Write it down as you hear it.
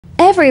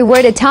Every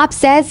word a top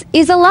says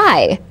is a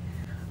lie.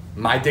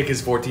 My dick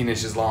is 14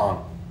 inches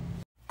long.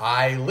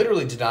 I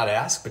literally did not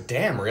ask, but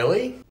damn,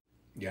 really?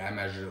 Yeah, I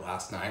measured it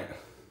last night.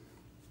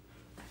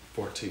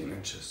 14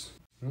 inches.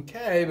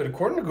 Okay, but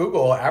according to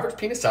Google, average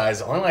penis size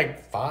is only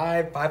like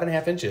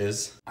 5.5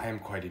 inches. I am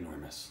quite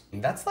enormous.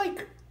 And that's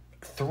like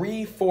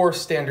 3-4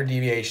 standard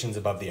deviations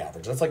above the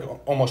average. That's like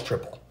almost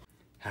triple.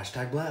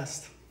 Hashtag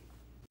blessed.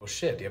 Oh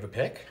shit, do you have a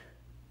pic?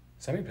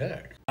 Send me a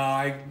pic.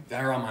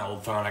 They're on my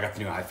old phone. I got the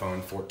new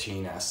iPhone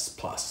 14s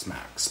Plus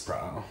Max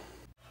Pro.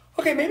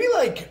 Okay, maybe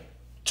like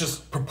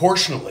just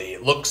proportionally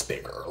it looks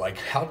bigger. Like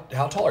how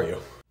tall are you?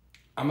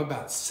 I'm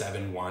about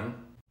 7'1".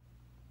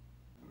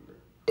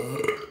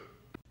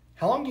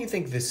 How long do you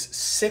think this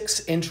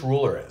 6-inch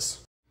ruler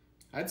is?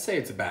 I'd say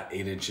it's about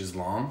 8 inches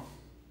long.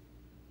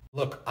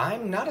 Look,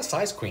 I'm not a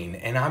size queen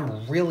and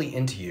I'm really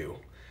into you.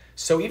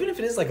 So even if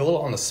it is like a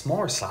little on the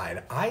smaller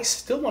side, I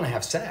still want to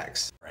have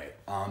sex. Right,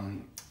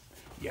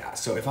 yeah,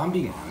 so if I'm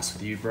being honest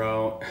with you,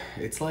 bro,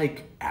 it's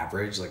like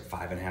average, like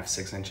 5.5,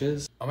 6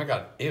 inches. Oh my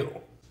God, ew.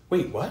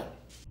 Wait, what?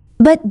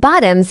 But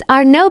bottoms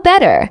are no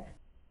better.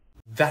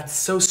 That's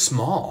so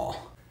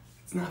small.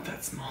 It's not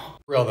that small.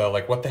 Real though,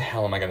 like what the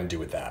hell am I gonna do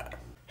with that?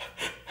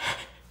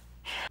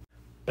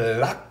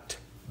 Blocked.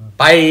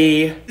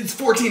 Bye. It's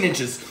 14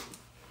 inches.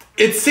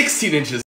 It's 16 inches.